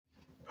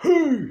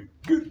Hey,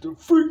 get the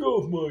freak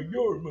off my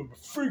yard,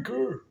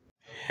 motherfucker!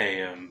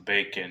 Hey,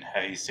 Bacon,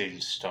 have you seen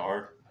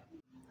Star?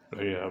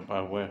 Yeah,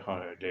 I went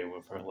on a date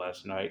with her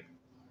last night.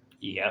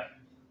 Yep.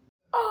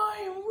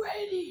 I'm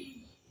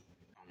ready.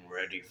 I'm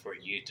ready for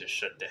you to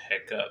shut the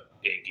heck up,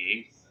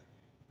 Iggy.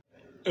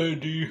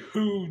 Eddie,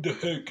 who the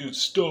heck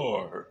is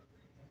Star?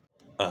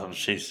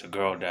 She's the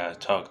girl that I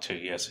talked to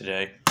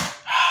yesterday. Oh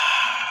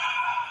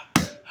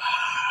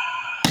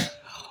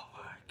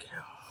my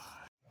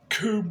god.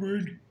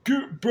 Cameron,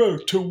 get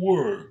back to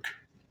work.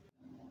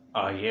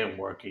 I am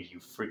working, you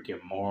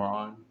freaking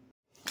moron.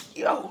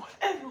 Yo,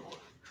 everyone,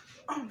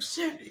 I'm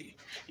Cindy.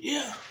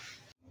 Yeah.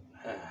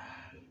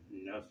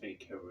 Nothing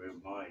can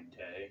ruin my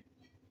day.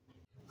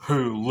 Hey,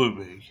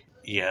 Lemmy.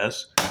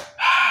 Yes?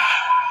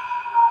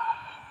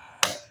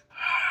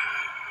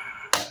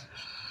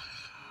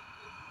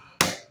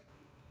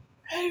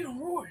 Hey,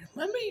 Roy,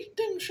 let me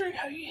demonstrate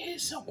how you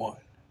hit someone.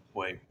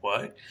 Wait,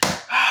 what?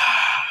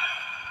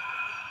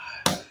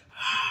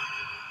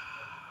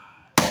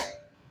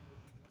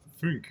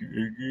 Thank you,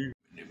 Iggy.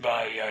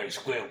 My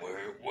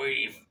Squidward, what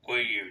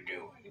are you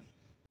doing?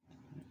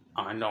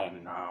 I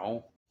don't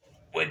know.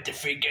 What the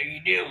freak are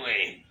you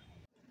doing?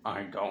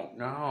 I don't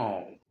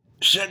know.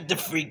 Shut the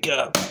freak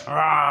up.